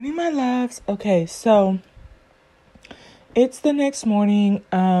Morning, my loves. Okay, so it's the next morning.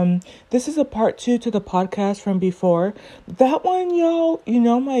 This is a part 2 to the podcast from before. That one, y'all, you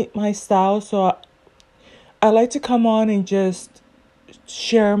know my style, so I like to come on and just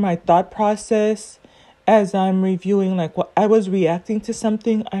share my thought process as I'm reviewing like what I was reacting to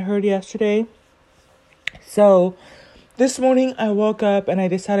something I heard yesterday. So this morning I woke up and I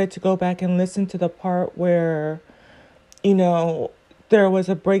decided to go back and listen to the part where there was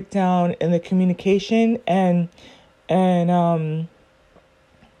a breakdown in the communication and in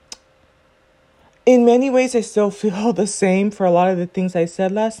many ways I still feel the same for a lot of the things I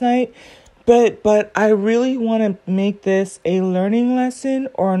said last night, but I really want to make this a learning lesson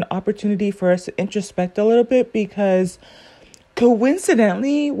or an opportunity for us to introspect a little bit, because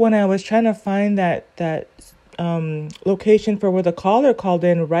coincidentally when I was trying to find that location for where the caller called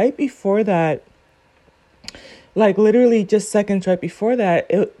in, right before that, like literally just seconds right before that,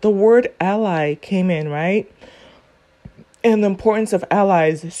 the word ally came in, right? And the importance of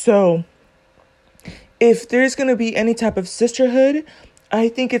allies. So if there's going to be any type of sisterhood, I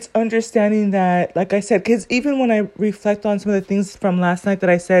think it's understanding that, like I said, because even when I reflect on some of the things from last night that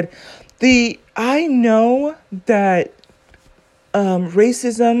I said, I know that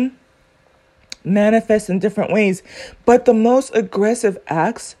racism manifests in different ways, but the most aggressive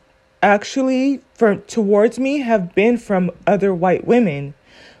acts actually towards me have been from other white women.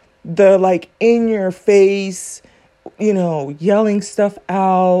 The like in your face, yelling stuff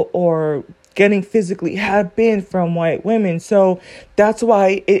out or getting physically have been from white women. So that's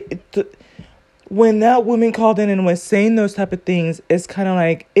why when that woman called in and was saying those type of things, it's kind of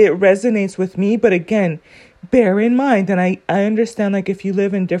like it resonates with me. But again, bear in mind, and I understand, like if you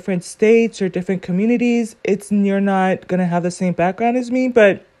live in different states or different communities, you're not gonna have the same background as me,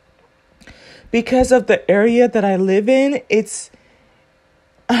 but because of the area that I live in,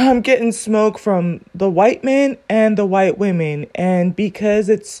 I'm getting smoke from the white men and the white women. And because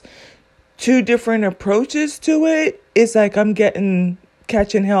it's two different approaches to it, it's like I'm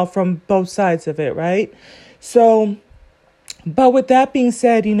catching hell from both sides of it, right? So, but with that being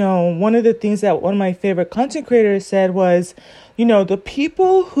said, one of the things that one of my favorite content creators said was, the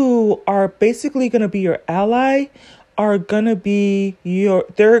people who are basically going to be your ally are going to be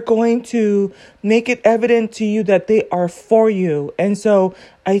they're going to make it evident to you that they are for you. And so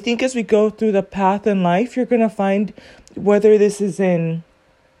I think as we go through the path in life, you're going to find, whether this is in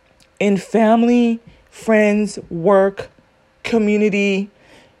family, friends, work, community,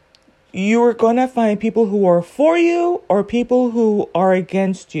 you're going to find people who are for you or people who are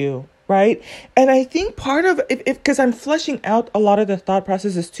against you, right? And I think part of it, because I'm fleshing out a lot of the thought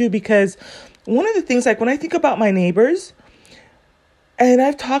processes too, because one of the things, like when I think about my neighbors, and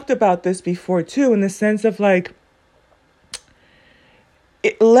I've talked about this before too, in the sense of like,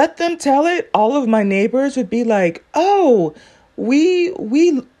 let them tell it, all of my neighbors would be like, oh, we're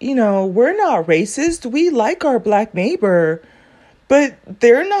not racist. We like our black neighbor, but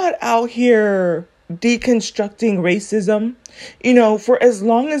they're not out here deconstructing racism, for as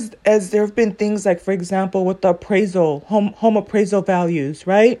long as there have been things like, for example, with the appraisal, home appraisal values,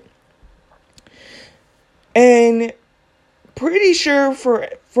 right? And pretty sure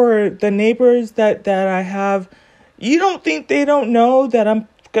for the neighbors that I have, you don't think they don't know that I'm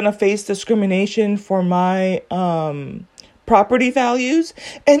going to face discrimination for my property values.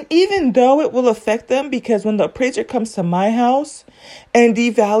 And even though it will affect them, because when the appraiser comes to my house and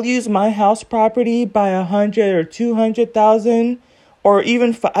devalues my house property by 100 or 200,000, or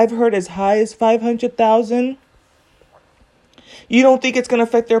even I've heard as high as 500,000, you don't think it's going to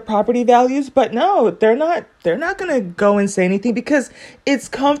affect their property values? But no, they're not going to go and say anything, because it's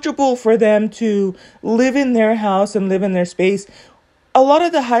comfortable for them to live in their house and live in their space. A lot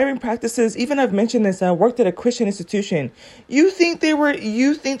of the hiring practices, even I've mentioned this, I worked at a Christian institution. You think they were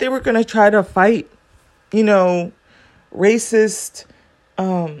going to try to fight, racist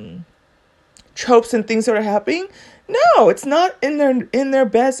tropes and things that are happening? No, it's not in their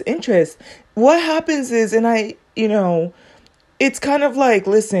best interest. What happens is, it's kind of like,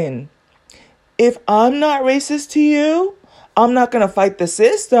 listen, if I'm not racist to you, I'm not going to fight the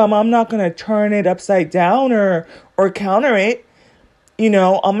system. I'm not going to turn it upside down or counter it. I'm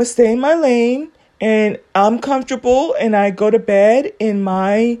going to stay in my lane and I'm comfortable and I go to bed in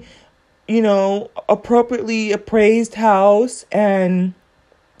my, appropriately appraised house, and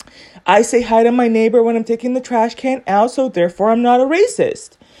I say hi to my neighbor when I'm taking the trash can out, so therefore I'm not a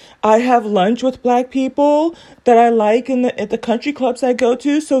racist. I have lunch with black people that I like at the country clubs I go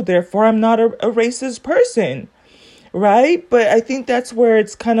to, so therefore I'm not a racist person, right? But I think that's where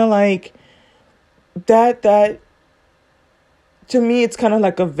it's kind of like that to me, it's kind of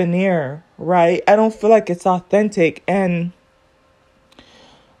like a veneer, right? I don't feel like it's authentic. And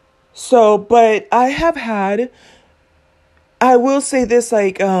so, but I will say this,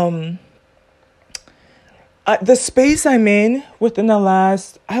 like, the space I'm in within the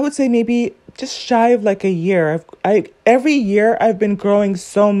last, I would say maybe just shy of like a year. Every year I've been growing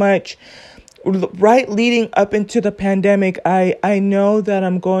so much. Right leading up into the pandemic, I know that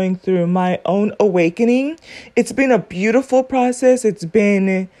I'm going through my own awakening. It's been a beautiful process. It's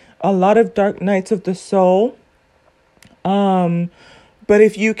been a lot of dark nights of the soul. But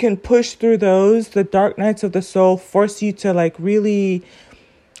if you can push through those, the dark nights of the soul force you to like really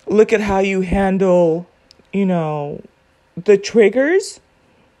look at how you handle, the triggers.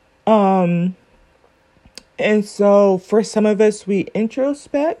 And so for some of us, we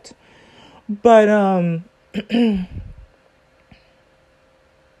introspect, but,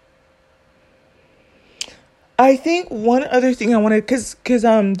 I think one other thing I wanted, cause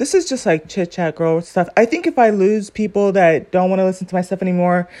this is just like chit chat girl stuff. I think if I lose people that don't want to listen to my stuff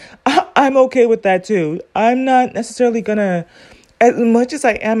anymore, I'm okay with that too. I'm not necessarily gonna, as much as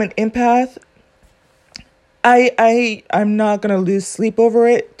I am an empath, I'm not gonna lose sleep over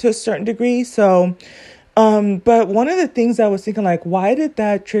it to a certain degree. So, but one of the things I was thinking, like, why did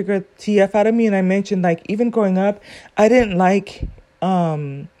that trigger TF out of me? And I mentioned, like, even growing up, I didn't like,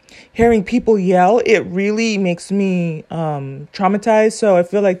 hearing people yell. It really makes me traumatized. So I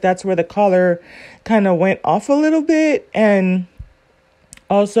feel like that's where the collar kind of went off a little bit. And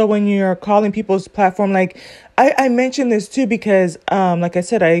also when you're calling people's platform, like I mentioned this too, because like I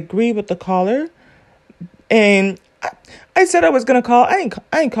said, I agree with the caller. And I said I was gonna call. I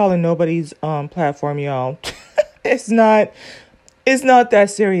ain't calling nobody's platform, y'all. It's not that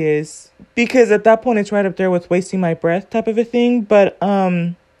serious, because at that point it's right up there with wasting my breath type of a thing. But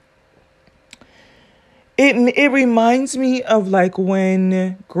it reminds me of like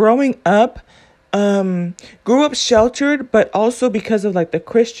when growing up, grew up sheltered, but also because of like the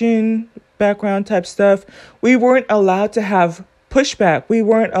Christian background type stuff, we weren't allowed to have pushback. We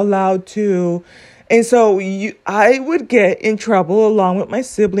weren't allowed to. And so I would get in trouble along with my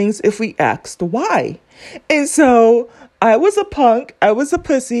siblings if we asked why. And so I was a punk. I was a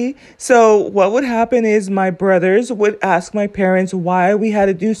pussy. So what would happen is my brothers would ask my parents why we had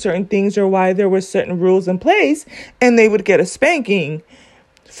to do certain things or why there were certain rules in place. And they would get a spanking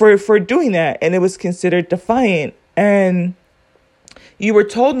for doing that. And it was considered defiant. And you were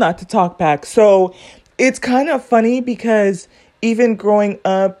told not to talk back. So it's kind of funny because even growing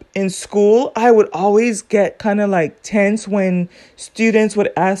up in school, I would always get kind of like tense when students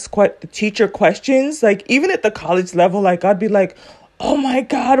would ask the teacher questions. Like even at the college level, like I'd be like, oh my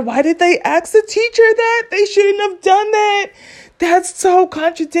God, why did they ask the teacher that? They shouldn't have done that. That's so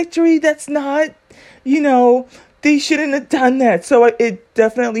contradictory. That's not, they shouldn't have done that. So it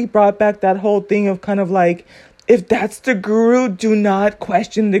definitely brought back that whole thing of kind of like, if that's the guru, do not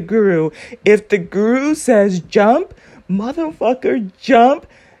question the guru. If the guru says jump, motherfucker, jump.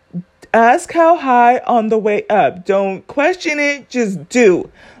 Ask how high on the way up. Don't question it, just do.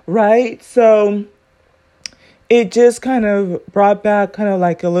 Right? So it just kind of brought back kind of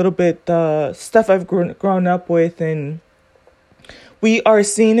like a little bit the stuff I've grown up with. And we are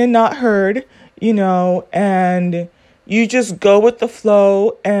seen and not heard, and you just go with the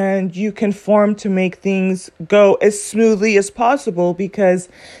flow and you conform to make things go as smoothly as possible, because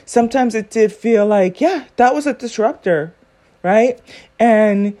sometimes it did feel like, yeah, that was a disruptor, right?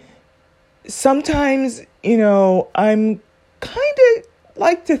 And sometimes, I'm kind of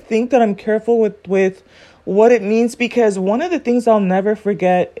like to think that I'm careful with what it means, because one of the things I'll never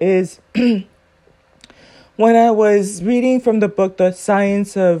forget is when I was reading from the book, The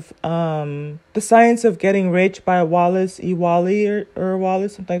Science of Getting Rich by Wallace E. Wally or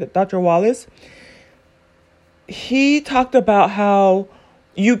Wallace, something like that, Dr. Wallace. He talked about how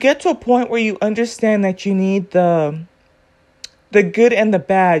you get to a point where you understand that you need the good and the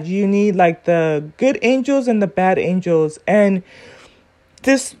bad. You need like the good angels and the bad angels. And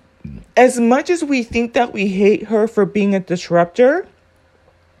this, as much as we think that we hate her for being a disruptor,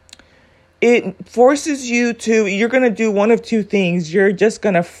 it forces you you're going to do one of two things. You're just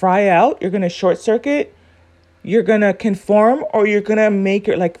going to fry out. You're going to short circuit. You're going to conform, or you're going to make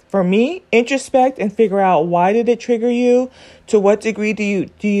it, like for me, introspect and figure out, why did it trigger you? To what degree do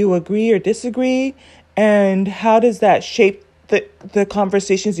you agree or disagree? And how does that shape the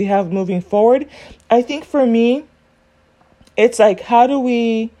conversations you have moving forward? I think for me, it's like, how do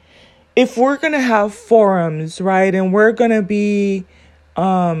we, if we're going to have forums, right? And we're going to be,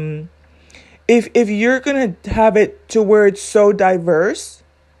 if you're going to have it to where it's so diverse,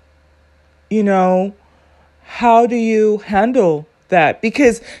 how do you handle that?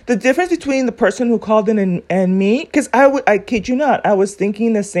 Because the difference between the person who called in and me, because I kid you not, I was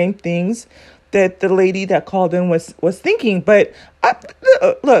thinking the same things that the lady that called in was thinking. But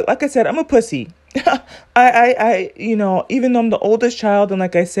look, like I said, I'm a pussy. Even though I'm the oldest child, and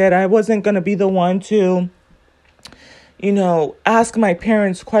like I said, I wasn't going to be the one to, ask my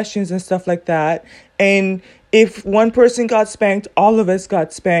parents questions and stuff like that. And if one person got spanked, all of us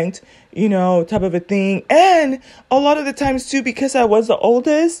got spanked, type of a thing. And a lot of the times too, because I was the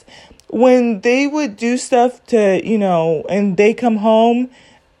oldest, when they would do stuff to, and they come home,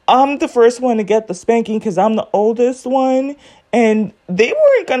 I'm the first one to get the spanking because I'm the oldest one. And they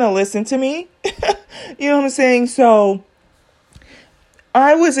weren't going to listen to me. You know what I'm saying? So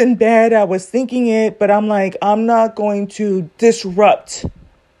I was in bed. I was thinking it, but I'm like, I'm not going to disrupt,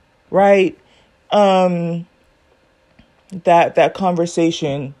 right? That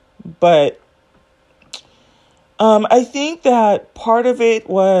conversation. But I think that part of it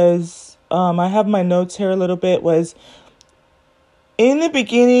was, I have my notes here a little bit, was in the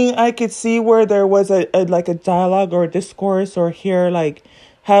beginning, I could see where there was a dialogue or a discourse, or hear like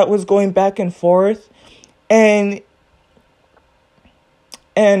how it was going back and forth. And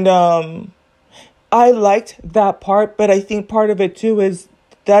I liked that part, but I think part of it too is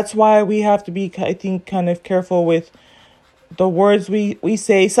that's why we have to be, I think, kind of careful with the words we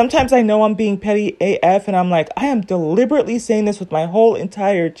say. Sometimes I know I'm being petty AF, and I'm like, I am deliberately saying this with my whole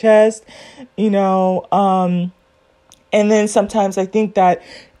entire chest, and then sometimes I think that,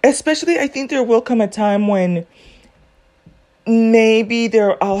 especially, I think there will come a time when maybe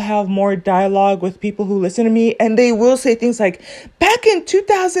I'll have more dialogue with people who listen to me, and they will say things like, back in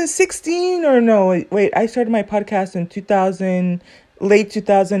 2016, or no, wait, I started my podcast in late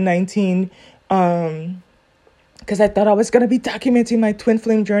 2019, because I thought I was going to be documenting my twin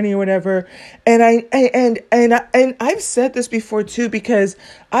flame journey or whatever. And I've said this before too, because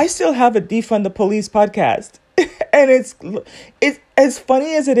I still have a Defund the Police podcast. And it's as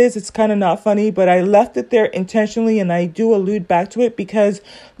funny as it is, it's kind of not funny, but I left it there intentionally, and I do allude back to it because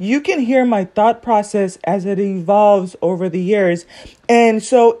you can hear my thought process as it evolves over the years. And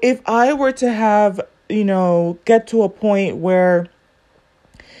so if I were to have, get to a point where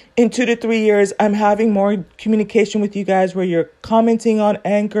in 2 to 3 years, I'm having more communication with you guys where you're commenting on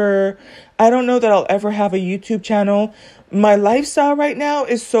Anchor, I don't know that I'll ever have a YouTube channel. My lifestyle right now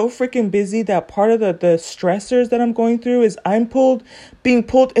is so freaking busy that part of the stressors that I'm going through is I'm being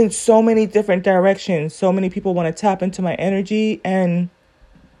pulled in so many different directions. So many people want to tap into my energy, and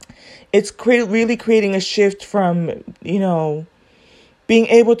it's really creating a shift from, being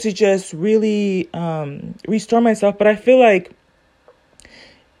able to just really restore myself. But I feel like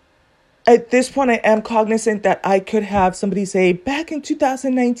at this point, I am cognizant that I could have somebody say, back in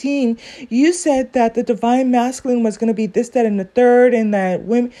 2019, you said that the divine masculine was going to be this, that, and the third, and that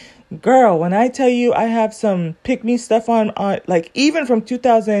women. Girl, when I tell you I have some pick-me stuff on like even from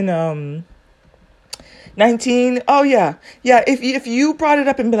 2019. Oh, yeah. Yeah, if you brought it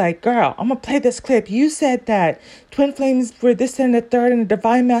up and be like, girl, I'm going to play this clip. You said that twin flames were this, that, and the third, and the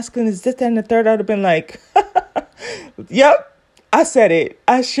divine masculine is this, that, and the third. I would have been like, yep. I said it.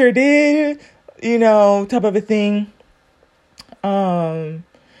 I sure did, type of a thing. And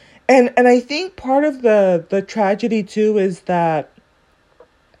I think part of the tragedy too is that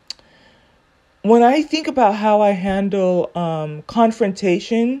when I think about how I handle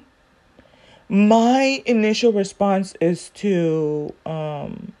confrontation, my initial response is to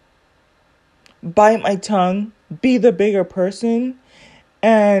bite my tongue, be the bigger person,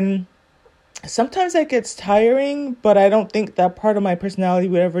 and sometimes that gets tiring, but I don't think that part of my personality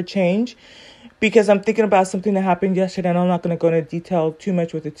would ever change, because I'm thinking about something that happened yesterday, and I'm not going to go into detail too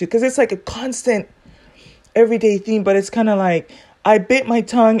much with it too, because it's like a constant everyday theme. But it's kind of like I bit my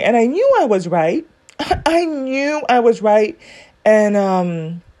tongue, and I knew I was right. I knew I was right,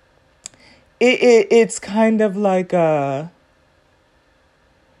 and it's kind of like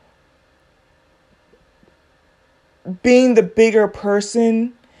being the bigger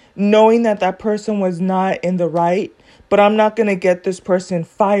person, knowing that person was not in the right, but I'm not going to get this person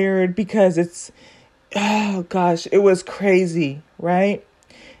fired because oh gosh, it was crazy, right?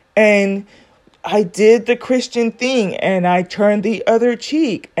 And I did the Christian thing, and I turned the other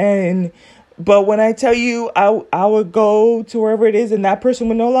cheek. But when I tell you I would go to wherever it is and that person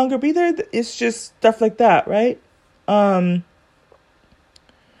would no longer be there, it's just stuff like that, right?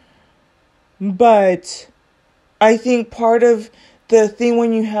 But I think part of the thing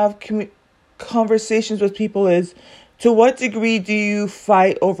when you have conversations with people is, to what degree do you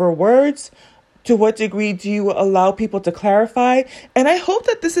fight over words To what degree do you allow people to clarify? And I hope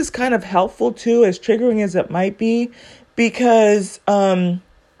that this is kind of helpful too, as triggering as it might be, because to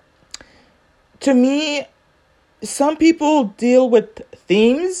me, some people deal with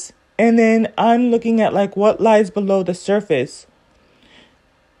themes, and then I'm looking at like what lies below the surface.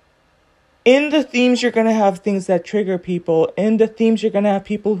 In the themes, you're going to have things that trigger people. In the themes, you're going to have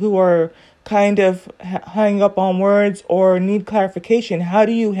people who are kind of hung up on words or need clarification. How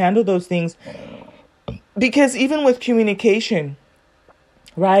do you handle those things? Because even with communication,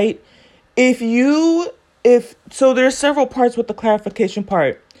 right? So there's several parts with the clarification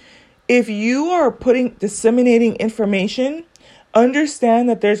part. If you are disseminating information, understand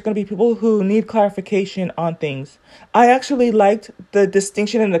that there's going to be people who need clarification on things. I actually liked the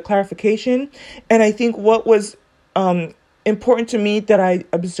distinction and the clarification. And I think what was important to me that I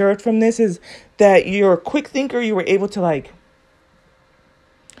observed from this is that you're a quick thinker. You were able to like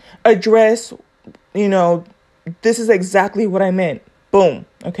address, this is exactly what I meant. Boom.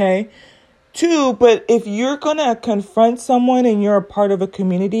 Okay. 2, but if you're going to confront someone and you're a part of a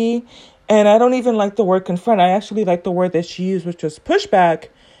community, and I don't even like the word confront, I actually like the word that she used, which was pushback.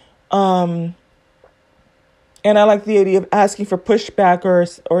 And I like the idea of asking for pushback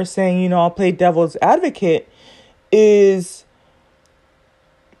or saying, I'll play devil's advocate, is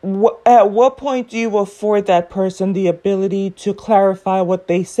at what point do you afford that person the ability to clarify what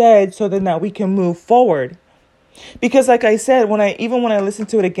they said so then that we can move forward? Because like I said, when I listened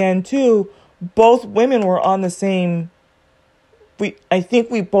to it again too, both women were on the same. I think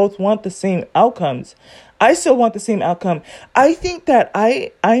we both want the same outcomes. I still want the same outcome. I think that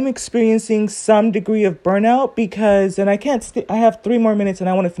I'm experiencing some degree of burnout because, and I can't. I have 3 more minutes, and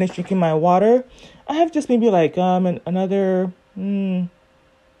I want to finish drinking my water. I have just maybe like another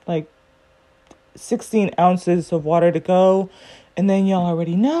like 16 ounces of water to go, and then y'all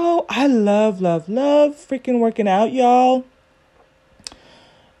already know I love freaking working out, y'all.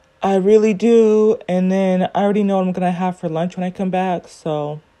 I really do. And then I already know what I'm going to have for lunch when I come back.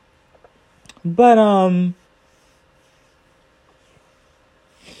 So, but,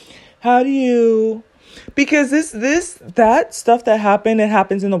 how do you, because that stuff that happened, it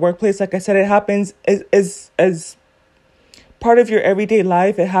happens in the workplace. Like I said, it happens as part of your everyday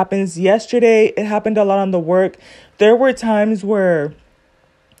life. It happens yesterday. It happened a lot on the work. There were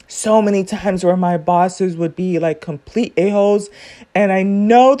so many times where my bosses would be like complete a-holes, and I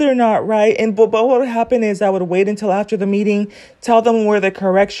know they're not right. But what would happen is I would wait until after the meeting, tell them where the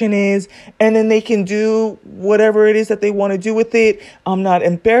correction is, and then they can do whatever it is that they want to do with it. I'm not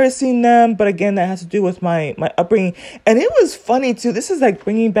embarrassing them, but again, that has to do with my upbringing. And it was funny too. This is like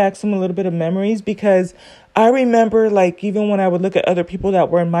bringing back a little bit of memories, because I remember like even when I would look at other people that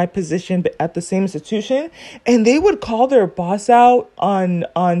were in my position but at the same institution, and they would call their boss out on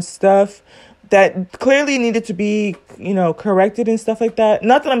stuff that clearly needed to be, corrected and stuff like that.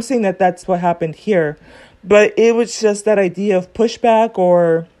 Not that I'm saying that that's what happened here, but it was just that idea of pushback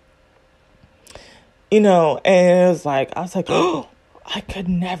or, and it was like, I was like, oh, I could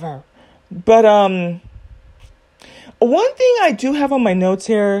never. But, one thing I do have on my notes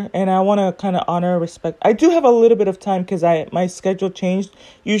here, and I want to kind of honor, respect. I do have a little bit of time because my schedule changed.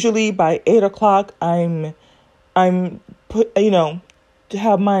 Usually by 8:00, I'm put, to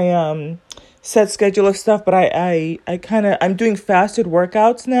have my set schedule of stuff. But I'm doing fasted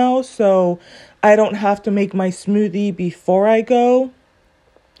workouts now, so I don't have to make my smoothie before I go.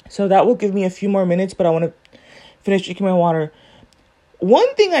 So that will give me a few more minutes. But I want to finish drinking my water.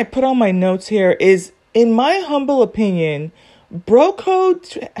 One thing I put on my notes here is, in my humble opinion, Bro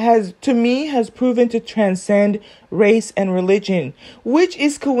Code has proven to transcend race and religion, which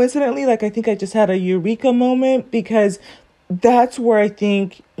is coincidentally, like, I think I just had a eureka moment, because that's where I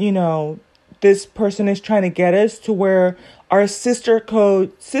think, this person is trying to get us to, where our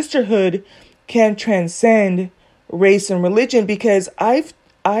sisterhood can transcend race and religion, because I've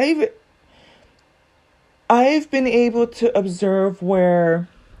been able to observe where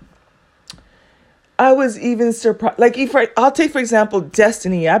I was even surprised. Like, I'll take, for example,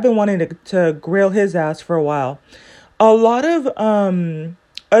 Destiny. I've been wanting to grill his ass for a while. A lot of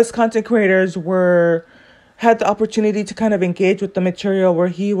us content creators had the opportunity to kind of engage with the material where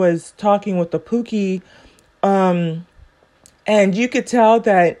he was talking with the Pookie. And you could tell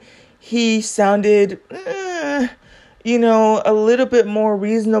that he sounded, a little bit more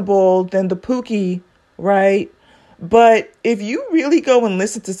reasonable than the Pookie, right? But if you really go and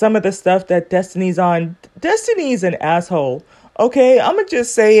listen to some of the stuff that Destiny's on, Destiny's an asshole. Okay, I'm gonna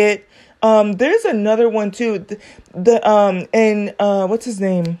just say it. There's another one too. What's his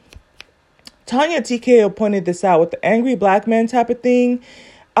name? Tanya TKO pointed this out with the angry black man type of thing.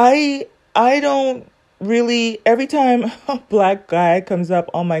 I I don't really, every time a black guy comes up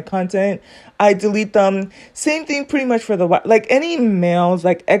on my content, I delete them. Same thing pretty much for the, like any males,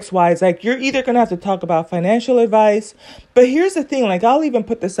 like XYs, like you're either going to have to talk about financial advice. But here's the thing, like I'll even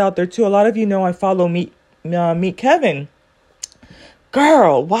put this out there too. A lot of you know I follow Meet Kevin.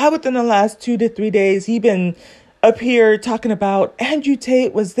 Girl, why within the last 2 to 3 days he been up here talking about Andrew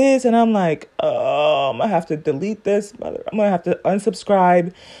Tate was this, and I'm like, oh, I'm gonna have to delete this. I'm gonna have to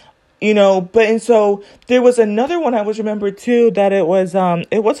unsubscribe, But and so there was another one I was remembered too that it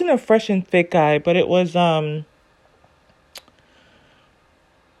wasn't a Fresh and Fit guy, but it was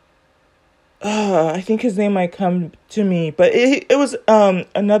I think his name might come to me, but it was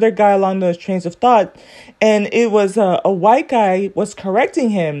another guy along those trains of thought, and it was a white guy was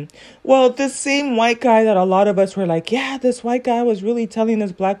correcting him. Well, this same white guy that a lot of us were like, yeah, this white guy was really telling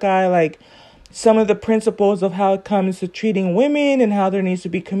this black guy like some of the principles of how it comes to treating women and how there needs to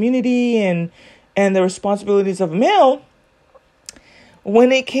be community and the responsibilities of a male.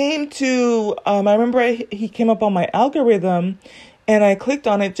 When it came to, I remember he came up on my algorithm. And I clicked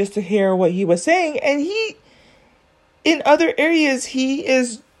on it just to hear what he was saying. And in other areas, he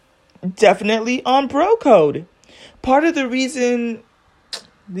is definitely on bro code. Part of the reason,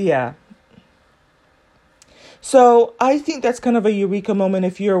 yeah. So I think that's kind of a eureka moment.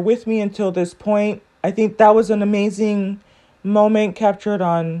 If you're with me until this point, I think that was an amazing moment captured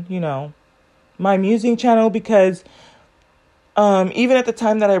on, my musing channel. Because even at the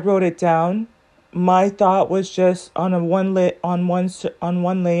time that I wrote it down, my thought was just on one layer, one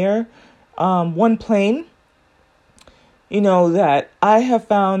plane. That I have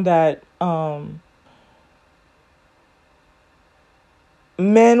found that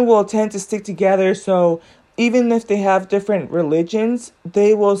men will tend to stick together. So even if they have different religions,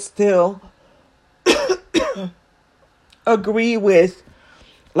 they will still agree with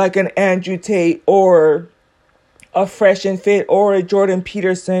like an Andrew Tate or a Fresh and Fit or a Jordan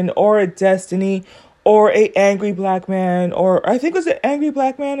Peterson or a Destiny or a Angry Black Man, or I think it was an Angry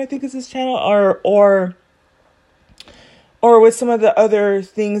Black Man, I think is his channel, or with some of the other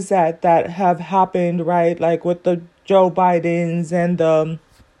things that have happened, right? Like with the Joe Bidens and the,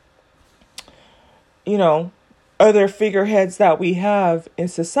 other figureheads that we have in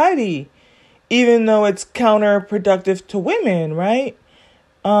society, even though it's counterproductive to women, right?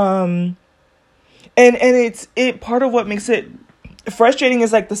 And it's part of what makes it frustrating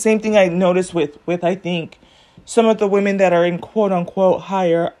is like the same thing I noticed with I think some of the women that are in quote unquote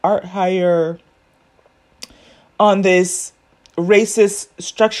higher on this racist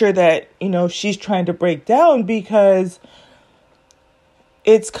structure that, she's trying to break down, because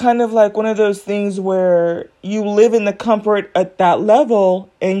it's kind of like one of those things where you live in the comfort at that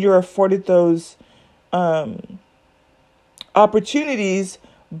level and you're afforded those opportunities,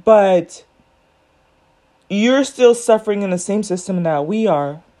 but you're still suffering in the same system that we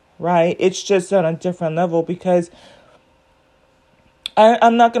are, right? It's just on a different level, because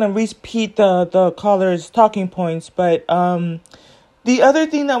I'm not going to repeat the caller's talking points, but the other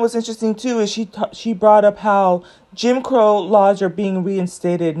thing that was interesting too is she brought up how Jim Crow laws are being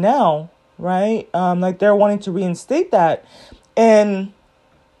reinstated now, right? Like they're wanting to reinstate that. And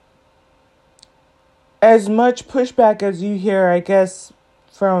as much pushback as you hear, I guess,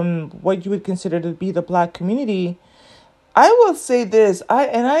 from what you would consider to be the Black community, I will say this.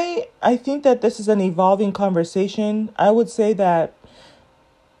 I think that this is an evolving conversation. I would say that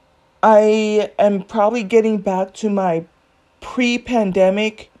I am probably getting back to my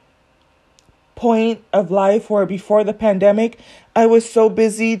pre-pandemic point of life, where before the pandemic, I was so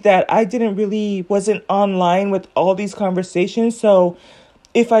busy that I wasn't online with all these conversations. So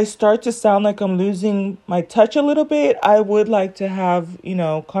if I start to sound like I'm losing my touch a little bit, I would like to have,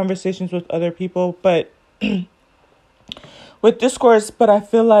 conversations with other people, but with discourse. But I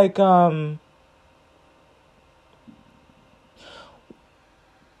feel like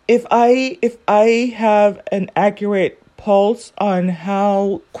if I have an accurate pulse on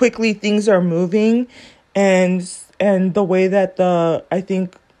how quickly things are moving and the way that I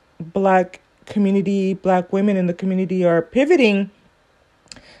think Black women in the community are pivoting,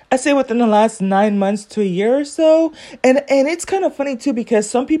 I say within the last 9 months to a year or so. And it's kind of funny too, because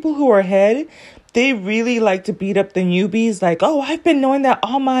some people who are ahead, they really like to beat up the newbies. Like, oh, I've been knowing that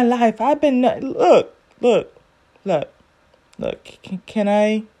all my life. Look. Can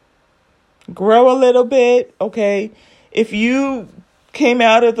I grow a little bit? Okay. If you came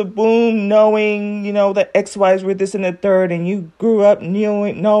out of the womb knowing, that XYs were this and the third, and you grew up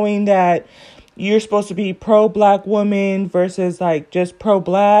knowing that you're supposed to be pro-Black woman versus like just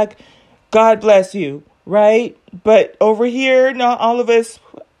pro-Black, God bless you, right? But over here, not all of us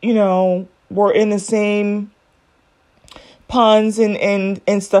we're in the same puns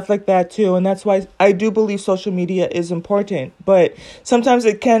and stuff like that too. And that's why I do believe social media is important. But sometimes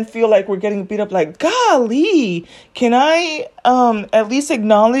it can feel like we're getting beat up, like, golly, can I at least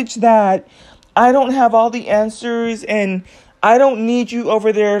acknowledge that I don't have all the answers and I don't need you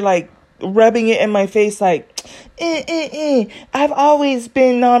over there like rubbing it in my face like, I've always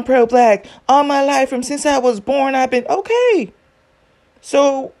been non-pro-black all my life. From since I was born, I've been okay.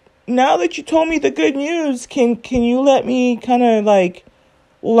 So now that you told me the good news, can you let me kind of like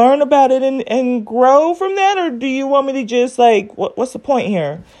learn about it and grow from that? Or do you want me to just like, what's the point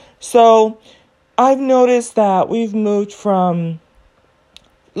here? So I've noticed that we've moved from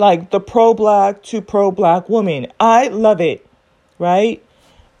like the pro-black to pro-black woman. I love it, right?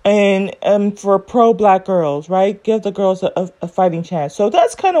 And for pro-black girls, right? Give the girls a fighting chance. So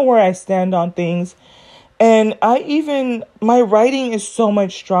that's kind of where I stand on things. And my writing is so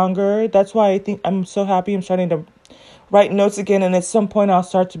much stronger. That's why I think I'm so happy I'm starting to write notes again. And at some point I'll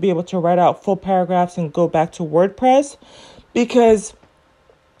start to be able to write out full paragraphs and go back to WordPress. Because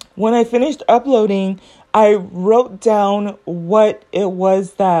when I finished uploading, I wrote down what it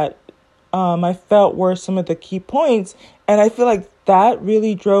was that I felt were some of the key points. And I feel like that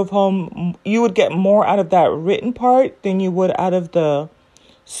really drove home. You would get more out of that written part than you would out of the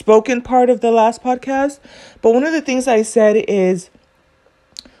spoken part of the last podcast. But one of the things I said is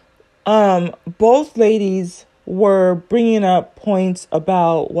both ladies were bringing up points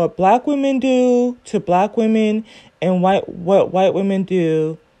about what black women do to black women and what white women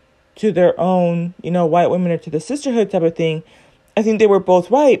do to their own, white women or to the sisterhood type of thing. I think they were both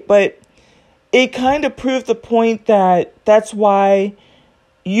right, but it kind of proved the point that that's why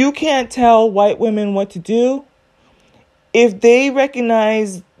you can't tell white women what to do. If they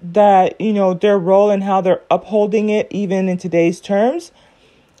recognize that, their role and how they're upholding it, even in today's terms,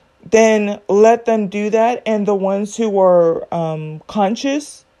 then let them do that. And the ones who are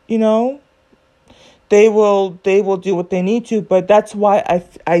conscious, they will do what they need to. But that's why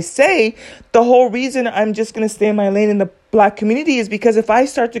I say the whole reason I'm just going to stay in my lane in the black community is because if I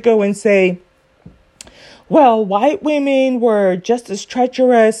start to go and say, well, white women were just as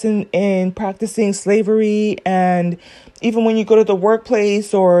treacherous in practicing slavery, and even when you go to the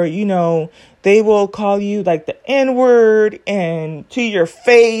workplace or, they will call you like the N-word and to your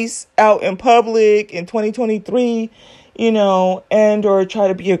face out in public in 2023, and or try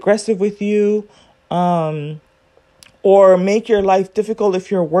to be aggressive with you, or make your life difficult if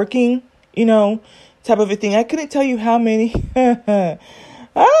you're working, type of a thing. I couldn't tell you how many,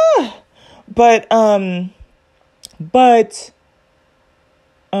 But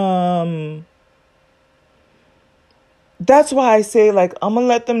that's why I say, like, I'm going to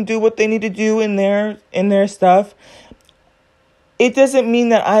let them do what they need to do in their stuff. It doesn't mean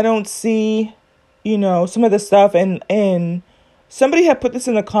that I don't see, some of the stuff. And somebody had put this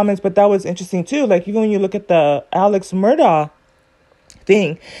in the comments, but that was interesting too. Like, even when you look at the Alex Murdaugh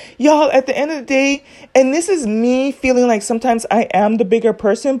thing, y'all, at the end of the day, and this is me feeling like sometimes I am the bigger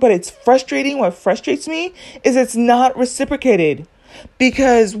person, but it's frustrating. What frustrates me is it's not reciprocated,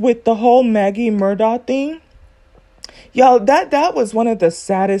 because with the whole Maggie Murdaugh thing, y'all, that was one of the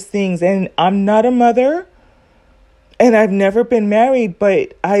saddest things. And I'm not a mother and I've never been married,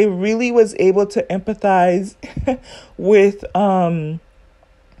 but I really was able to empathize with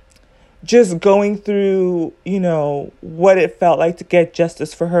just going through, what it felt like to get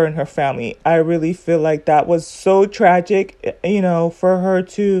justice for her and her family. I really feel like that was so tragic, for her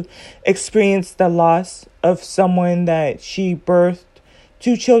to experience the loss of someone that she birthed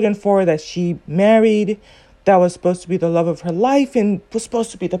 2 children for, that she married, that was supposed to be the love of her life and was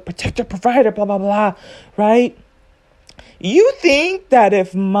supposed to be the protector, provider, blah, blah, blah, right? You think that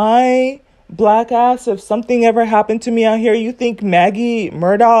if my black ass, if something ever happened to me out here, you think Maggie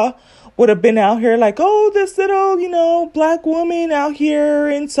Murdaugh would have been out here like, oh, this little, black woman out here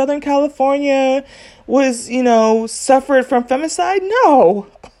in Southern California was, suffered from femicide? No.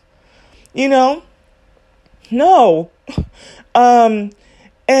 No.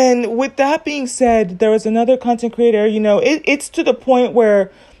 And with that being said, there was another content creator, it's to the point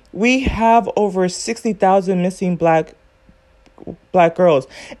where we have over 60,000 missing black girls.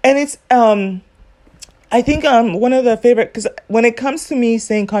 And it's, I think one of the favorite, because when it comes to me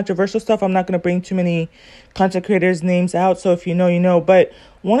saying controversial stuff, I'm not going to bring too many content creators' names out. So if you know. But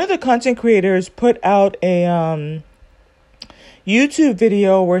one of the content creators put out a YouTube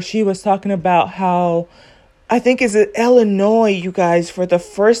video where she was talking about how I think is it Illinois, you guys, for the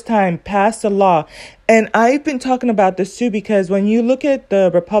first time passed a law. And I've been talking about this too, because when you look at the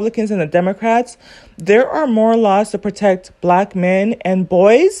Republicans and the Democrats, there are more laws to protect black men and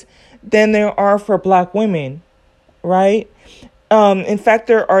boys than there are for black women, right? In fact,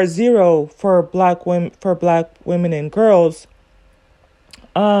 there are zero for black women and girls.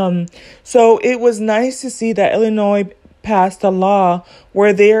 So it was nice to see that Illinois passed a law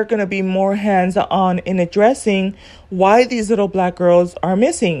where they are going to be more hands-on in addressing why these little black girls are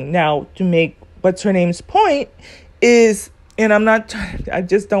missing. Now, to make what's her name's point is, and I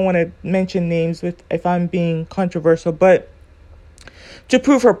just don't want to mention names if I'm being controversial, but to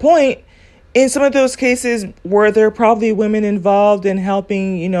prove her point, in some of those cases, were there probably women involved in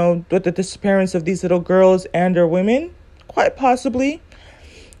helping, with the disappearance of these little girls and or women? Quite possibly,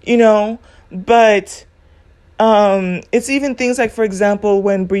 but it's even things like, for example,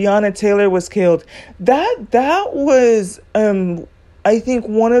 when Breonna Taylor was killed, that was, I think,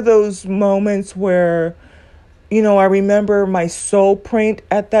 one of those moments where, I remember my soul print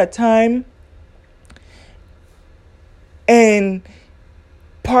at that time. And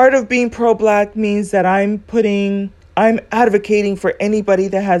part of being pro-black means that I'm advocating for anybody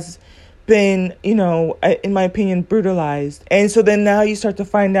that has been, in my opinion, brutalized. And so then now you start to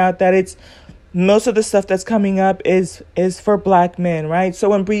find out that it's most of the stuff that's coming up is for black men, right? So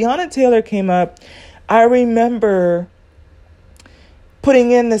when Breonna Taylor came up, I remember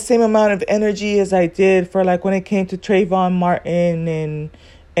putting in the same amount of energy as I did for like when it came to Trayvon Martin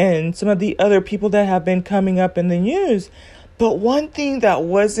and some of the other people that have been coming up in the news. But one thing that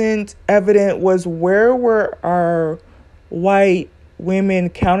wasn't evident was, where were our white women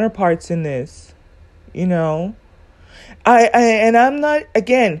counterparts in this? I'm not,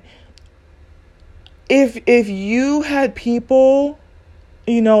 again, if you had people,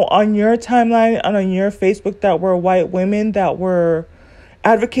 on your timeline and on your Facebook that were white women that were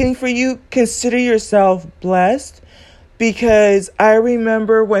advocating for you, consider yourself blessed. Because I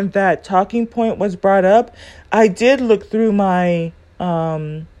remember when that talking point was brought up, I did look through my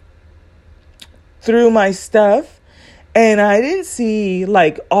stuff, and I didn't see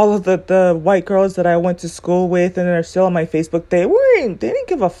like all of the white girls that I went to school with and are still on my Facebook. They didn't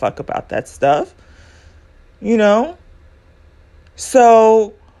give a fuck about that stuff,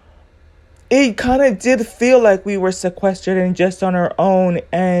 So it kind of did feel like we were sequestered and just on our own,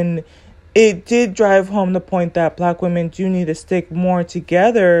 and it did drive home the point that black women do need to stick more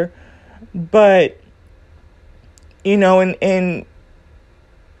together. But, and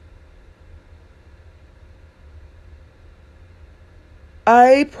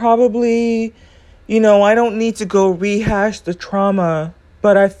I probably, I don't need to go rehash the trauma,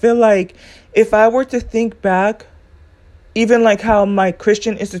 but I feel like if I were to think back, even like how my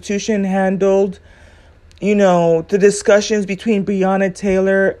Christian institution handled the discussions between Breonna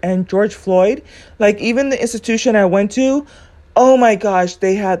Taylor and George Floyd, like even the institution I went to, oh my gosh,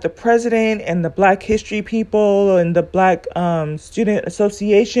 they had the president and the Black History people and the Black Student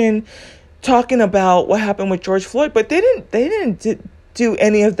Association talking about what happened with George Floyd, but they didn't do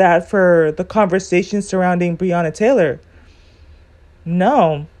any of that for the conversation surrounding Breonna Taylor.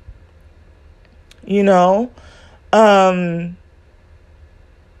 No.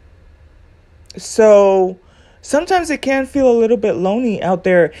 So sometimes it can feel a little bit lonely out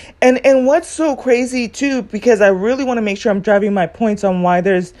there. And what's so crazy too, because I really want to make sure I'm driving my points on why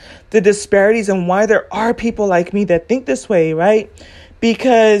there's the disparities and why there are people like me that think this way, right?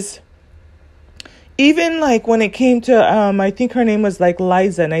 Because even like when it came to, I think her name was like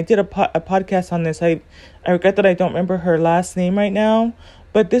Liza, and I did a podcast on this. I regret that I don't remember her last name right now,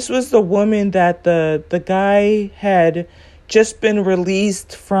 but this was the woman that the guy had just been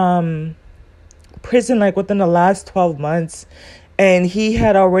released from prison like within the last 12 months, and he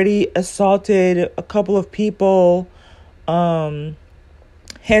had already assaulted a couple of people,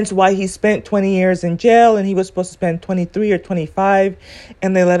 hence why he spent 20 years in jail, and he was supposed to spend 23 or 25,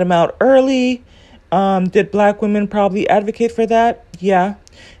 and they let him out early. Did black women probably advocate for that? Yeah.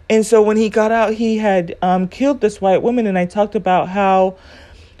 And so when he got out, he had killed this white woman, and I talked about how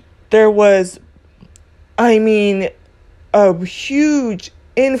there was, a huge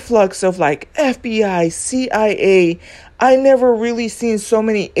influx of like FBI, CIA. I never really seen so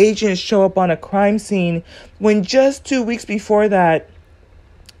many agents show up on a crime scene, when just 2 weeks before that,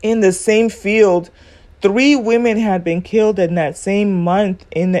 in the same field, 3 women had been killed in that same month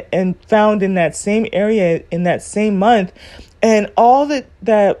and found in that same area in that same month. And all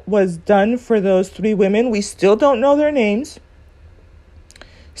that was done for those 3 women, we still don't know their names.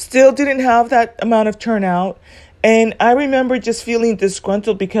 Still didn't have that amount of turnout. And I remember just feeling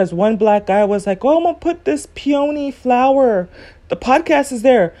disgruntled because one black guy was like, oh, I'm going to put this peony flower. The podcast is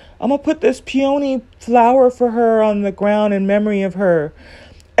there. I'm going to put this peony flower for her on the ground in memory of her.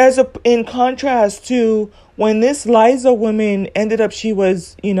 In contrast to when this Liza woman ended up, she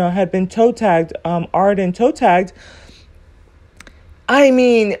was, had been toe tagged, Arden toe tagged. I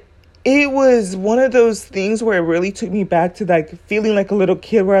mean, it was one of those things where it really took me back to like feeling like a little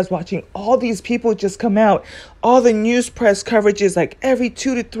kid, where I was watching all these people just come out, all the news press coverages, like every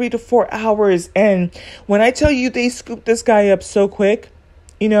 2 to 3 to 4 hours. And when I tell you they scooped this guy up so quick,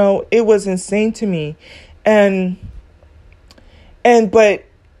 it was insane to me. But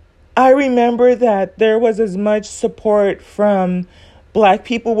I remember that there was as much support from black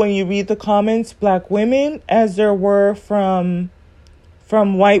people when you read the comments, black women, as there were from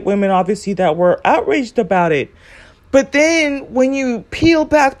white women, obviously, that were outraged about it. But then when you peel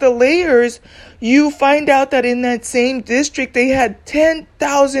back the layers, you find out that in that same district, they had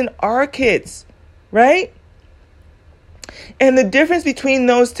 10,000 ARKits, right? And the difference between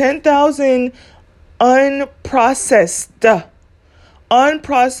those 10,000 unprocessed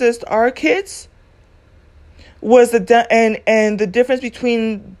ARKits was the difference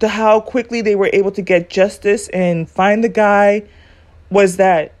between how quickly they were able to get justice and find the guy was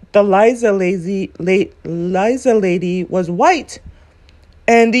that the Liza lady was white.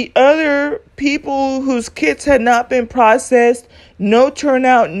 And the other people whose kits had not been processed, no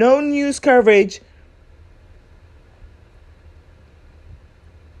turnout, no news coverage,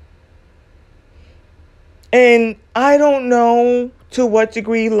 and I don't know to what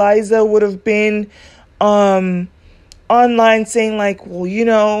degree Liza would have been online saying like,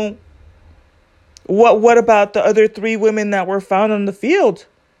 well, what about the other 3 women that were found on the field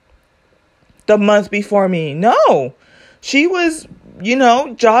the month before me? No, she was,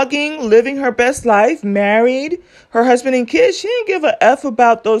 jogging, living her best life, married, her husband and kids. She didn't give a F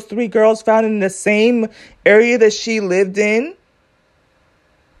about those 3 girls found in the same area that she lived in.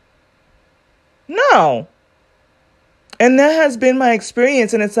 No. And that has been my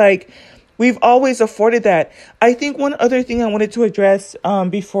experience. And it's like, we've always afforded that. I think one other thing I wanted to address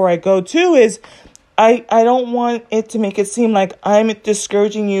before I go too is I don't want it to make it seem like I'm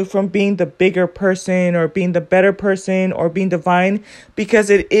discouraging you from being the bigger person or being the better person or being divine, because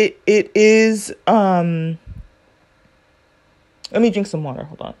it is. Let me drink some water.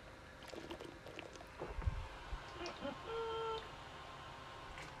 Hold on.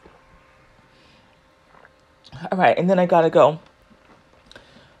 All right, and then I gotta go.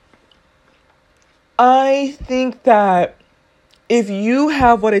 I think that if you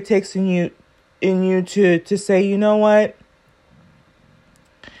have what it takes in you to say, you know what,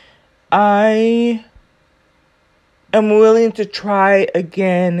 I am willing to try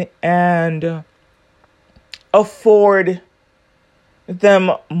again and afford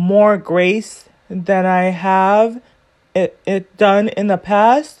them more grace than I have it done in the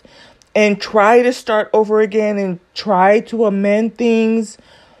past, and try to start over again and try to amend things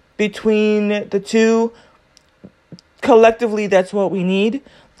between the two. Collectively, that's what we need.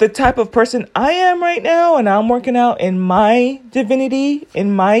 The type of person I am right now, and I'm working out in my divinity,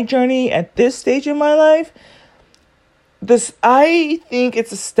 in my journey at this stage in my life, I think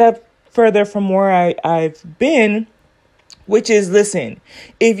it's a step further from where I've been, which is, listen,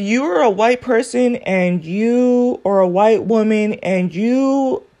 if you're a white person and you or a white woman and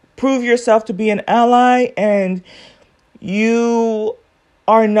you prove yourself to be an ally and you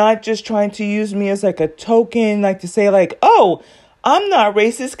are not just trying to use me as like a token, like to say like, oh, I'm not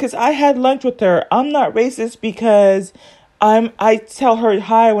racist because I had lunch with her. I'm not racist because I tell her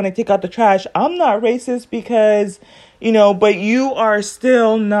hi when I take out the trash. I'm not racist because, but you are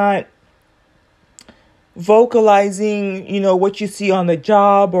still not vocalizing, what you see on the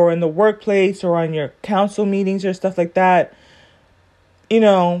job or in the workplace or on your council meetings or stuff like that.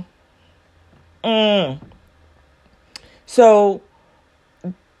 So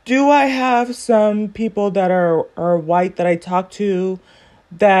do I have some people that are white that I talk to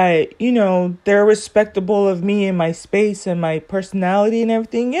that, they're respectable of me and my space and my personality and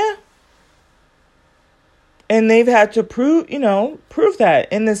everything? Yeah. And they've had to prove that.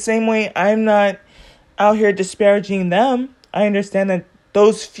 In the same way, I'm not out here disparaging them. I understand that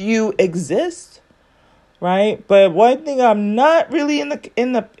those few exist, right? But one thing I'm not really in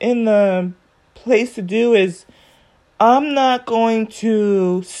the place to do is I'm not going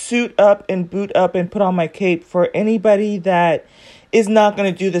to suit up and boot up and put on my cape for anybody that is not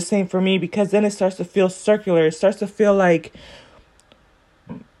going to do the same for me, because then it starts to feel circular. It starts to feel like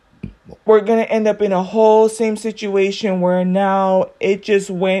we're going to end up in a whole same situation where now it just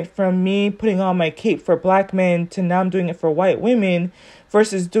went from me putting on my cape for black men to now I'm doing it for white women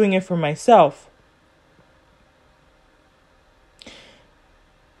versus doing it for myself.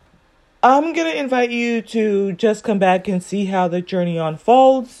 I'm going to invite you to just come back and see how the journey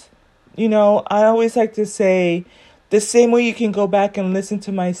unfolds. You know, I always like to say the same way you can go back and listen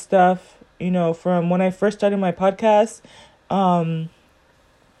to my stuff, you know, from when I first started my podcast. And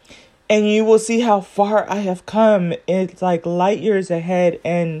you will see how far I have come. It's like light years ahead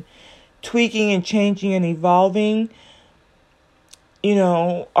and tweaking and changing and evolving. You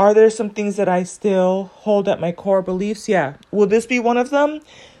know, are there some things that I still hold at my core beliefs? Yeah. Will this be one of them?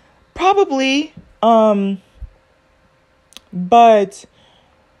 Probably. But,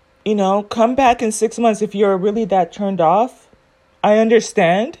 you know, come back in 6 months if you're really that turned off. I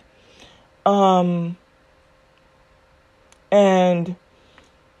understand. And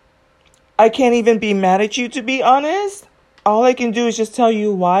I can't even be mad at you, to be honest. All I can do is just tell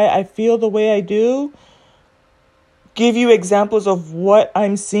you why I feel the way I do. Give you examples of what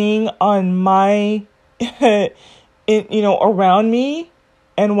I'm seeing on my, around me.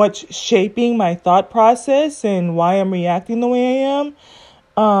 And what's shaping my thought process and why I'm reacting the way I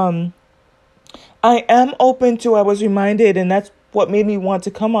am. I am open to, I was reminded, and that's what made me want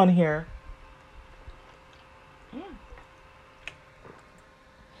to come on here.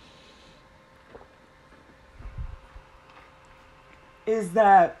 Is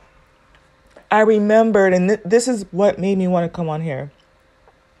that I remembered, and this is what made me want to come on here.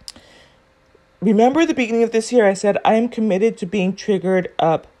 Remember the beginning of this year, I said, I am committed to being triggered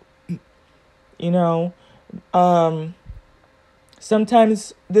up. You know,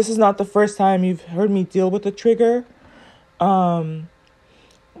 sometimes this is not the first time you've heard me deal with a trigger. But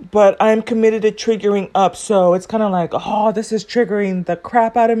I'm committed to triggering up. So it's kind of like, oh, this is triggering the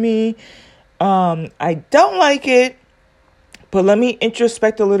crap out of me. I don't like it. But let me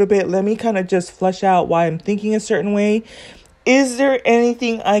introspect a little bit. Let me kind of just flesh out why I'm thinking a certain way. Is there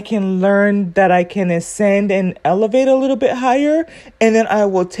anything I can learn that I can ascend and elevate a little bit higher? And then I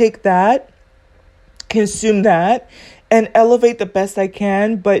will take that, consume that, and elevate the best I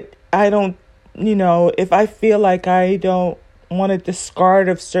can. But I don't, if I feel like I don't want to discard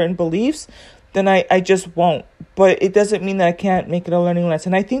of certain beliefs, then I just won't. But it doesn't mean that I can't make it a learning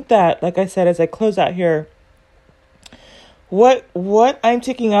lesson. I think that, like I said, as I close out here, what I'm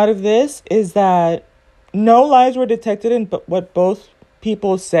taking out of this is that no lies were detected in what both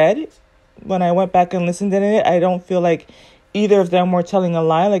people said. When I went back and listened to it, I don't feel like either of them were telling a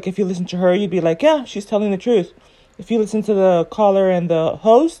lie. Like, if you listen to her, you'd be like, yeah, she's telling the truth. If you listen to the caller and the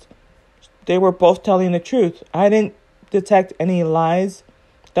host, they were both telling the truth. I didn't detect any lies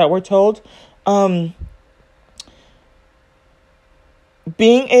that were told.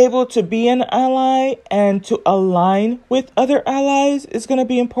 Being able to be an ally and to align with other allies is going to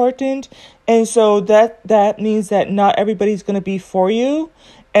be important. And so that means that not everybody's going to be for you.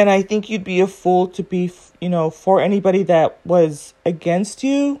 And I think you'd be a fool to be, for anybody that was against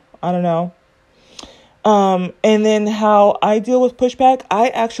you. I don't know. And then how I deal with pushback, I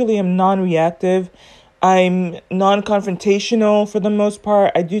actually am non-reactive. I'm non-confrontational for the most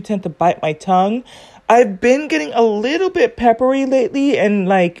part. I do tend to bite my tongue. I've been getting a little bit peppery lately, and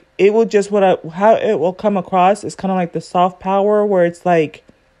like it will just how it will come across is kind of like the soft power, where it's like,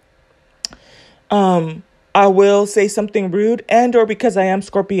 I will say something rude, and or because I am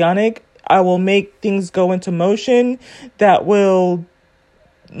scorpionic, I will make things go into motion that will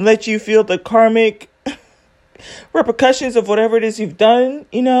let you feel the karmic repercussions of whatever it is you've done,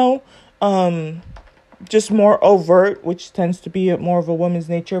 just more overt, which tends to be more of a woman's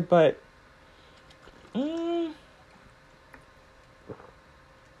nature, but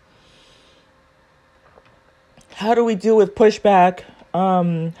how do we deal with pushback?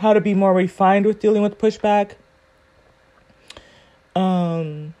 How to be more refined with dealing with pushback.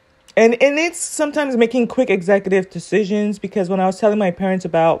 And it's sometimes making quick executive decisions, because when I was telling my parents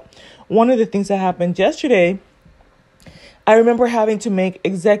about one of the things that happened yesterday, I remember having to make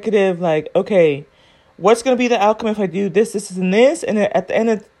executive, like, okay, what's going to be the outcome if I do this, this, and this? And at the end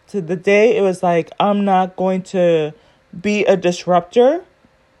of the day, it was like, I'm not going to be a disruptor.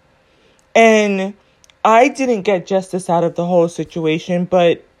 And I didn't get justice out of the whole situation,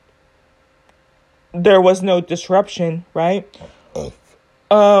 but there was no disruption, right?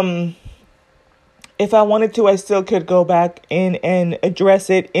 If I wanted to, I still could go back in and address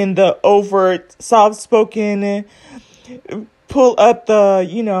it in the overt, soft-spoken, pull up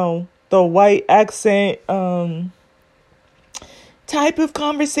the, the white accent, type of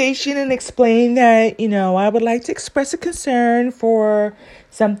conversation and explain that, I would like to express a concern for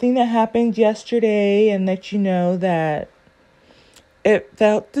something that happened yesterday and let you know that it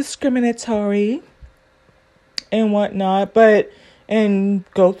felt discriminatory and whatnot, and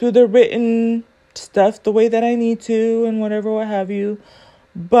go through the written stuff the way that I need to and whatever, what have you.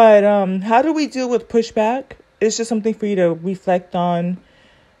 But how do we deal with pushback? It's just something for you to reflect on,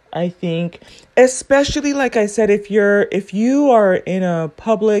 I think. Especially, like I said, if you are in a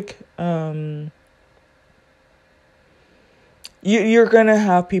public, you're gonna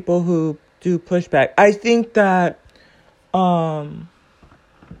have people who do pushback. I think that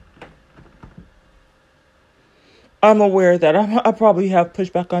I'm aware that I probably have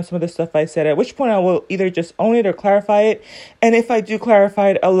pushback on some of the stuff I said, at which point I will either just own it or clarify it. And if I do clarify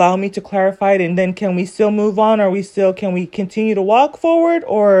it, allow me to clarify it. And then can we still move on? Can we continue to walk forward?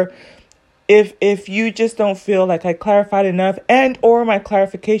 Or if you just don't feel like I clarified enough and or my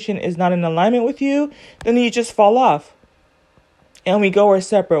clarification is not in alignment with you, then you just fall off and we go our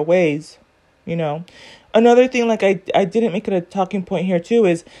separate ways, Another thing, like I didn't make it a talking point here too,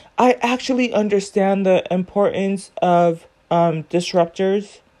 is I actually understand the importance of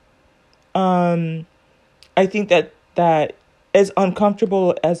disruptors. I think that as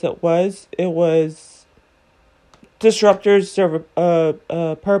uncomfortable as it was disruptors serve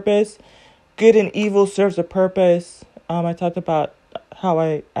a purpose. Good and evil serves a purpose. I talked about how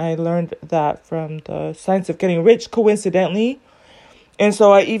I learned that from the Science of Getting Rich, coincidentally. And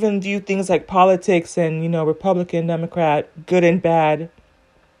so I even view things like politics and, Republican, Democrat, good and bad.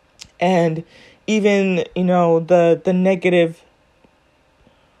 And even, the negative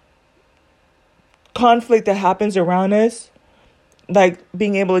conflict that happens around us, like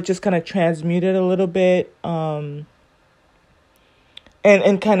being able to just kind of transmute it a little bit and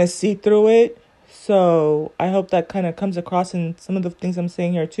kind of see through it. So I hope that kind of comes across in some of the things I'm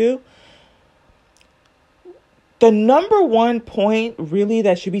saying here too. The number one point really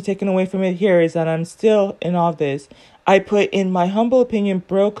that should be taken away from it here is that I'm still in all this. I put, in my humble opinion,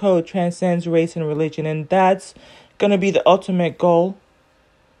 bro code transcends race and religion, and that's going to be the ultimate goal.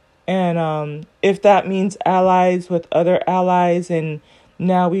 And if that means allies with other allies and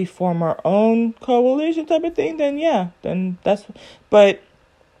now we form our own coalition type of thing, then yeah, then that's, but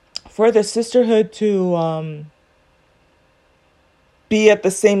for the sisterhood to be at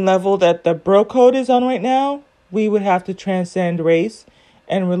the same level that the bro code is on right now, we would have to transcend race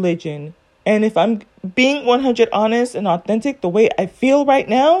and religion. And if I'm being 100 honest and authentic, the way I feel right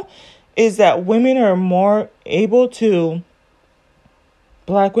now is that Black women are more able to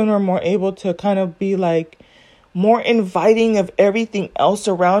kind of be like more inviting of everything else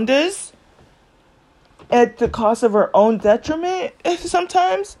around us at the cost of our own detriment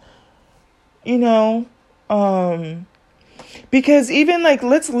sometimes, because even like,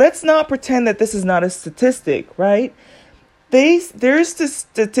 let's not pretend that this is not a statistic, right? There's the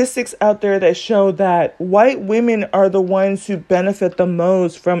statistics out there that show that white women are the ones who benefit the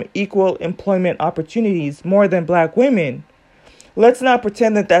most from equal employment opportunities more than Black women. Let's not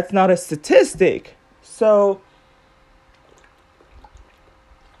pretend that that's not a statistic. So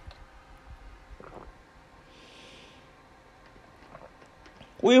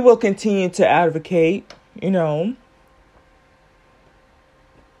we will continue to advocate,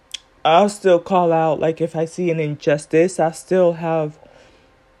 I'll still call out, like, if I see an injustice, I still have,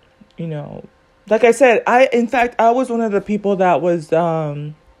 like I said, I was one of the people that was,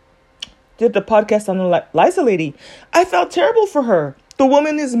 did the podcast on the Liza lady. I felt terrible for her. The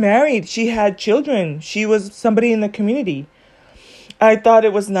woman is married. She had children. She was somebody in the community. I thought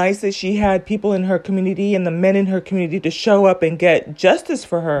it was nice that she had people in her community and the men in her community to show up and get justice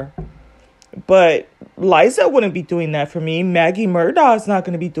for her. But Liza wouldn't be doing that for me. Maggie Murdoch's not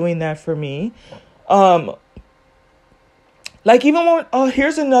going to be doing that for me. Like even when,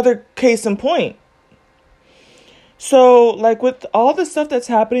 here's another case in point. So like with all the stuff that's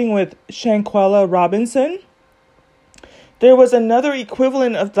happening with Shanquella Robinson, there was another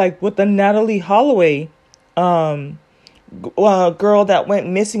equivalent of like with the Natalee Holloway, girl that went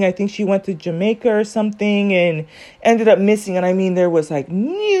missing. I think she went to Jamaica or something and ended up missing. And I mean, there was like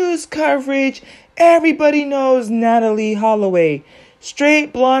news coverage. Everybody knows Natalee Holloway.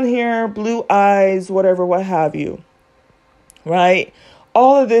 Straight blonde hair, blue eyes, whatever, what have you. Right?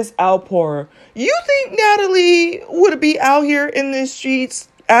 All of this outpour. You think Natalee would be out here in the streets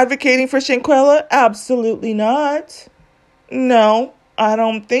advocating for Shanquella? Absolutely not. No, I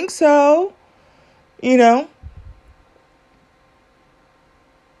don't think so.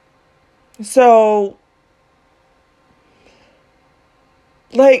 So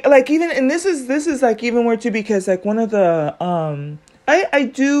like even, and this is like even more too, because like one of the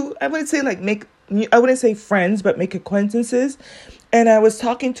I would say like make, I wouldn't say friends, but make acquaintances. And I was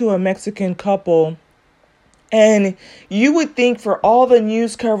talking to a Mexican couple, and you would think for all the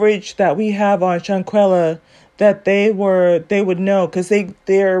news coverage that we have on Shanquella that they would know, because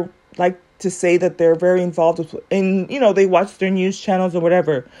they're like to say that they're very involved with, and they watch their news channels or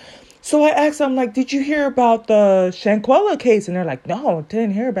whatever. So I asked them, like, did you hear about the Shanquella case? And they're like, no,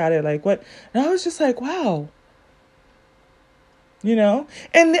 didn't hear about it. Like, what? And I was just like, wow.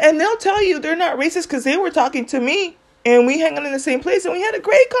 And they'll tell you they're not racist because they were talking to me and we hang out in the same place and we had a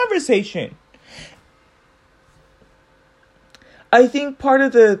great conversation. I think part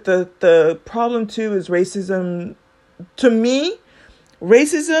of the problem too is racism. To me,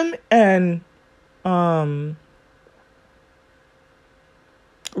 racism and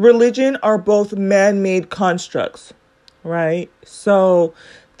religion are both man-made constructs, right? So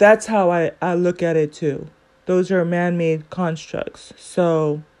that's how I look at it too. Those are man-made constructs.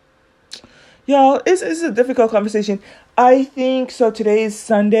 So, y'all, it's a difficult conversation. I think so. Today's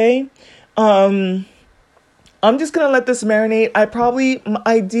Sunday. I'm just gonna let this marinate.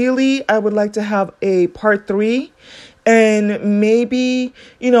 Ideally, I would like to have a part 3. And maybe,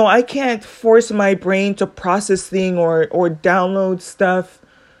 I can't force my brain to process things or download stuff.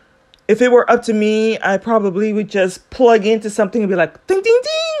 If it were up to me, I probably would just plug into something and be like, ding, ding,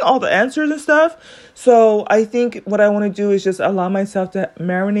 ding, all the answers and stuff. So I think what I want to do is just allow myself to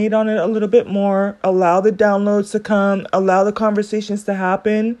marinate on it a little bit more, allow the downloads to come, allow the conversations to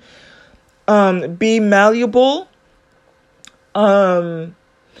happen, be malleable, and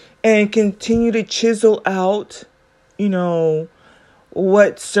continue to chisel out,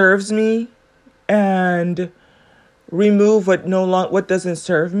 what serves me and remove what doesn't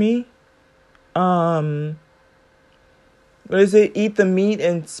serve me. What is it? Eat the meat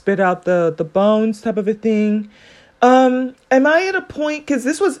and spit out the bones type of a thing. Am I at a point, because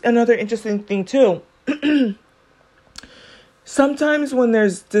this was another interesting thing too. Sometimes when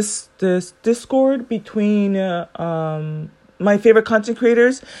there's this discord between my favorite content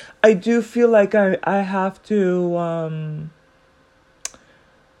creators, I do feel like I have to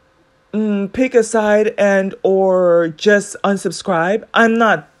pick a side and or just unsubscribe. I'm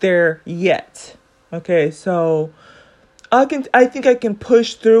not there yet. Okay, so I think I can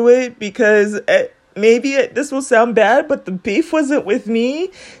push through it, because this will sound bad, but the beef wasn't with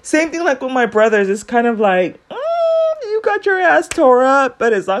me. Same thing like with my brothers. It's kind of like, you got your ass tore up,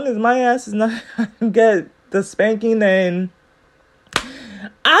 but as long as my ass is not get the spanking, then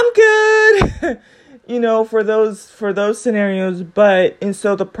I'm good. For those scenarios. And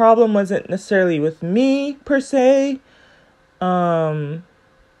so the problem wasn't necessarily with me per se. So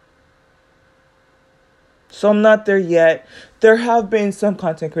I'm not there yet. There have been some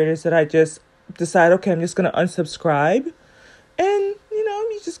content creators that I just decide, okay, I'm just going to unsubscribe. And,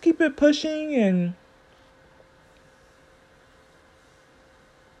 you just keep it pushing.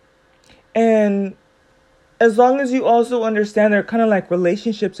 And as long as you also understand they're kind of like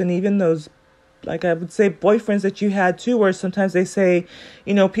relationships, and even those, like I would say, boyfriends that you had too, where sometimes they say,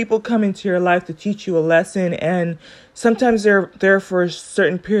 people come into your life to teach you a lesson, and sometimes they're there for a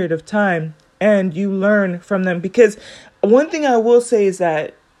certain period of time and you learn from them. Because one thing I will say is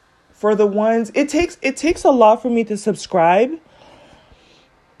that for the ones, it takes a lot for me to subscribe.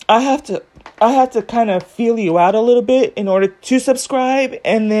 I have to kind of feel you out a little bit in order to subscribe.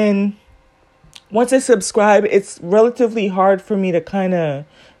 And then once I subscribe, it's relatively hard for me to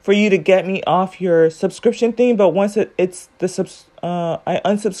for you to get me off your subscription thing. But once I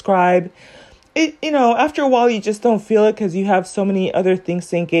unsubscribe, after a while you just don't feel it, because you have so many other things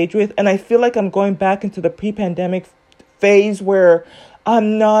to engage with. And I feel like I'm going back into the pre-pandemic phase where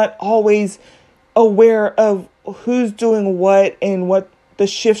I'm not always aware of who's doing what and what the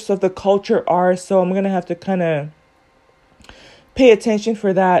shifts of the culture are. So I'm going to have to kind of pay attention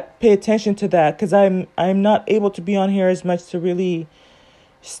to that, because I'm not able to be on here as much to really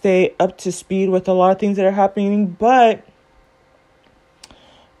stay up to speed with a lot of things that are happening. But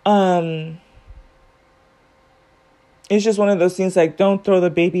it's just one of those things, like, don't throw the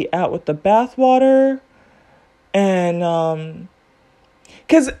baby out with the bathwater. And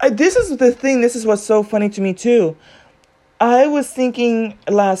because this is the thing, this is what's so funny to me too. I was thinking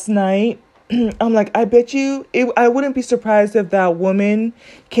last night, I'm like, I bet you, I wouldn't be surprised if that woman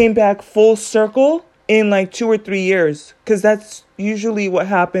came back full circle in like 2 or 3 years. Because that's usually what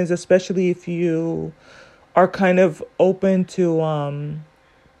happens, especially if you are kind of open to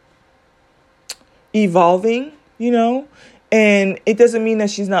evolving, And it doesn't mean that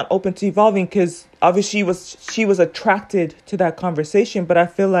she's not open to evolving, because obviously she was attracted to that conversation. But I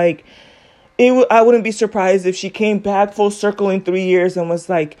feel like I wouldn't be surprised if she came back full circle in 3 years and was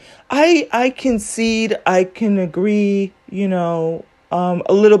like, I concede, I can agree, a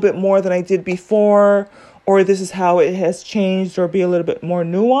little bit more than I did before, or this is how it has changed, or be a little bit more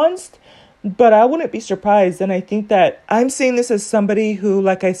nuanced. But I wouldn't be surprised. And I think that I'm saying this as somebody who,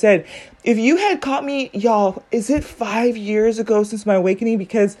 like I said, if you had caught me, y'all, is it 5 years ago since my awakening?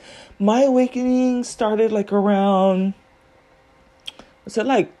 Because my awakening started like around, was it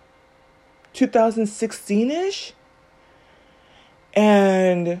like 2016-ish?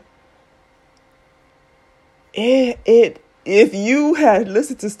 And if you had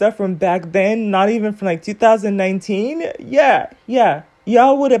listened to stuff from back then, not even from like 2019, yeah,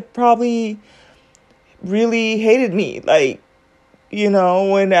 y'all would have probably really hated me. Like,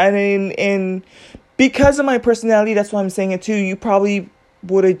 and because of my personality, that's why I'm saying it too. You probably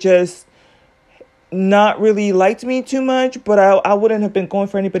would have just not really liked me too much, but I wouldn't have been going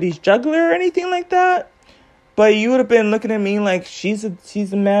for anybody's juggler or anything like that. But you would have been looking at me like she's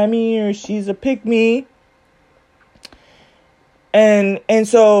a mammy, or she's a pick me. And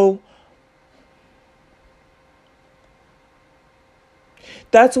so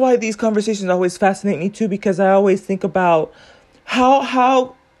that's why these conversations always fascinate me too, because I always think about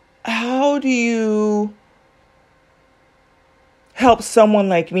how do you help someone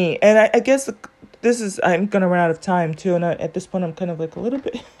like me? And I guess I'm going to run out of time too. And at this point, I'm kind of like a little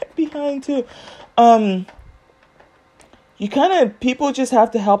bit behind too. People just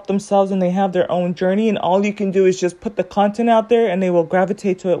have to help themselves, and they have their own journey. And all you can do is just put the content out there, and they will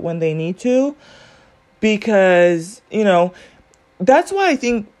gravitate to it when they need to. Because, that's why I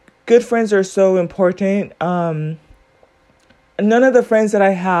think good friends are so important. None of the friends that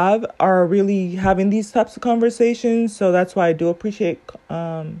I have are really having these types of conversations. So that's why I do appreciate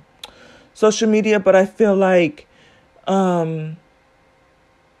social media. But I feel like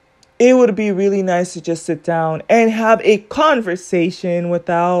it would be really nice to just sit down and have a conversation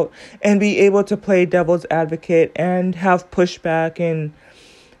and be able to play devil's advocate and have pushback and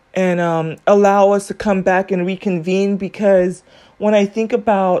allow us to come back and reconvene. Because when I think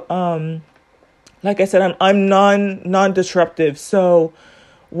about, like I said, I'm non-disruptive. So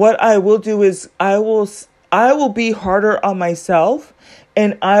what I will do is I will be harder on myself,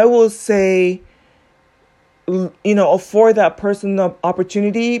 and I will say, afford that person the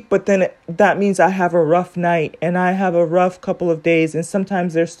opportunity. But then that means I have a rough night, and I have a rough couple of days, and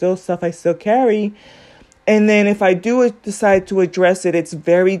sometimes there's still stuff I still carry. And then if I do decide to address it, it's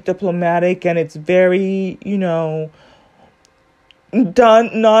very diplomatic, and it's very,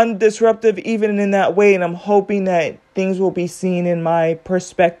 non-disruptive even in that way. And I'm hoping that things will be seen in my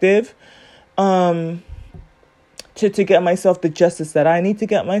perspective, to get myself the justice that I need to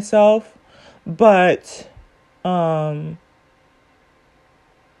get myself. But yeah.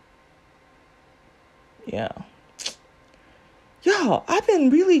 Y'all, I've been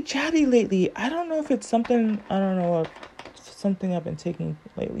really chatty lately. I don't know if it's something I've been taking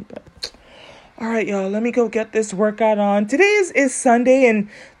lately, but all right, y'all, let me go get this workout on. Today is Sunday, and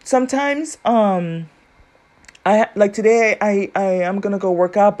sometimes today I am gonna go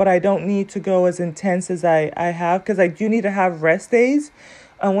work out, but I don't need to go as intense as I have, because I do need to have rest days.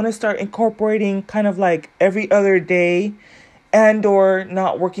 I want to start incorporating kind of like every other day, and or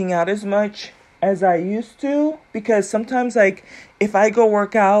not working out as much as I used to, because sometimes like if I go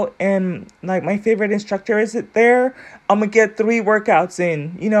work out and like my favorite instructor isn't there, I'm gonna get 3 workouts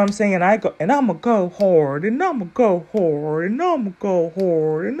in, you know what I'm saying? And I'm gonna go hard, and I'm gonna go hard, and I'm gonna go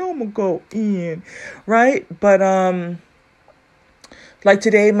hard, and I'm gonna go in, right? But like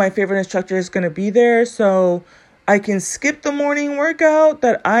today, my favorite instructor is gonna be there, so I can skip the morning workout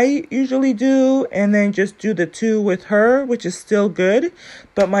that I usually do and then just do the 2 with her, which is still good.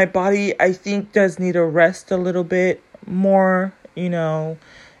 But my body, I think, does need a rest a little bit more, and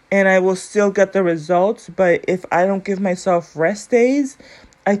I will still get the results. But if I don't give myself rest days,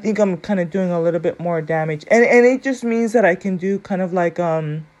 I think I'm kind of doing a little bit more damage. And it just means that I can do kind of like,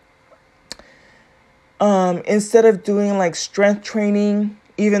 instead of doing like strength training,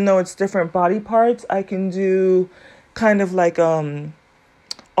 even though it's different body parts, I can do kind of like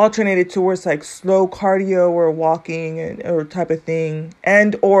alternated towards like slow cardio or walking or type of thing,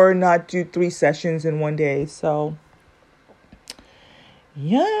 and or not do 3 sessions in one day. So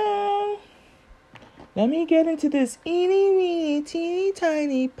yeah, let me get into this eeny weeny teeny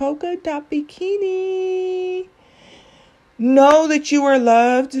tiny polka dot bikini. Know that you are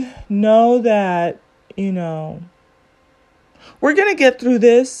loved. Know that, we're going to get through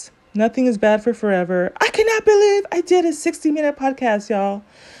this. Nothing is bad for forever. I cannot believe I did a 60-minute podcast, y'all.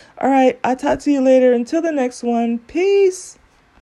 All right, I'll talk to you later. Until the next one. Peace.